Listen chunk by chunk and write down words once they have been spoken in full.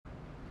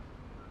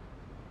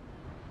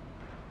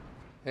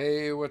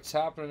Hey, what's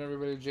happening,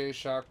 everybody? Jay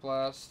Shock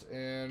Blast,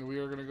 and we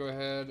are going to go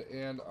ahead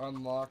and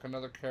unlock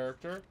another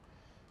character.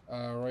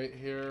 Right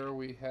here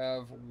we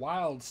have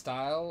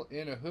Wyldstyle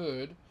in a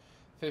hood,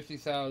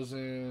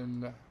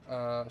 50,000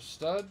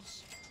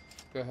 studs.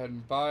 Go ahead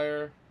and buy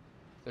her.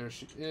 There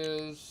she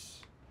is.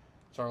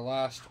 It's our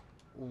last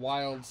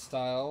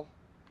Wyldstyle.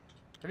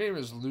 Her name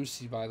is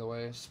Lucy, by the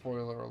way.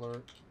 Spoiler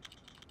alert.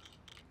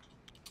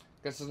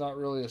 Guess it's not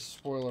really a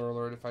spoiler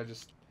alert if I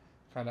just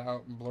kind of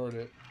out and blurt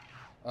it.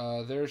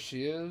 There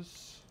she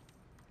is.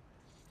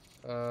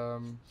 I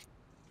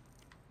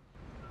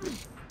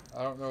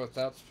don't know what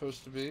that's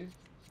supposed to be,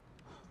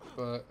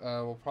 but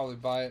we'll probably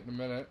buy it in a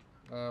minute.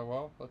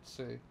 Well, let's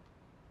see.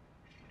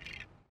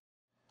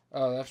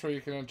 Oh, that's where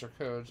you can enter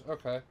codes.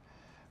 Okay.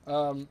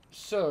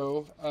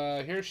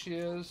 Here she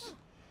is.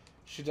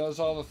 She does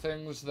all the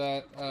things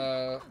that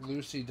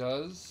Lucy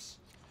does.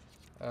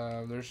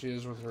 There she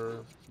is with her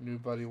new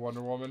buddy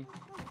Wonder Woman.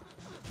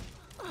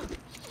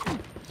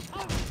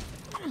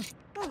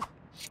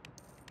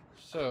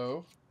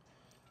 So,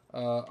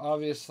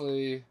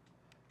 obviously,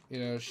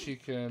 she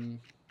can,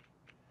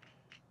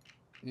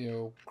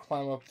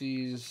 climb up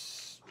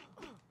these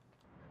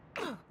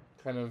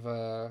kind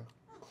of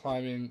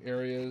climbing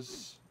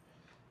areas,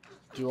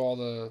 do all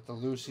the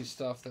Lucy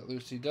stuff that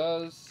Lucy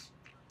does.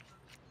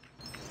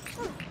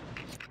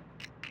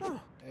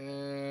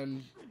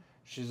 And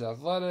she's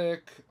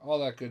athletic, all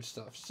that good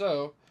stuff.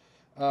 So,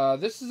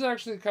 this is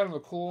actually kind of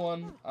a cool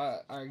one.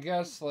 I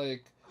guess,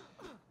 like,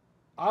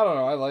 I don't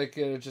know, I like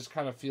it. It just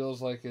kind of feels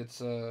like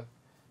it's a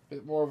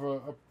bit more of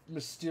a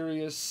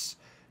mysterious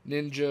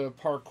ninja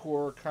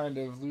parkour kind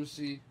of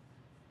Lucy,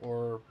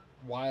 or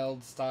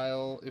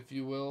Wyldstyle, if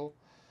you will.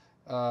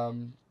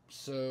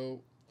 So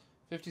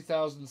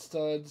 50,000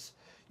 studs.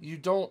 You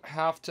don't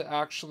have to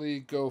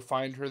actually go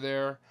find her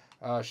there.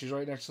 She's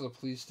right next to the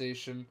police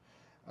station.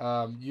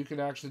 You can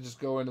actually just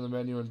go into the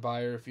menu and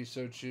buy her if you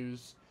so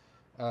choose.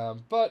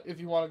 But if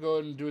you want to go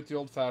and do it the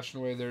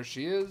old-fashioned way, there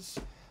she is.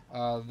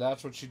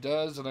 That's what she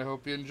does, and I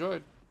hope you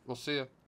enjoyed. We'll see you.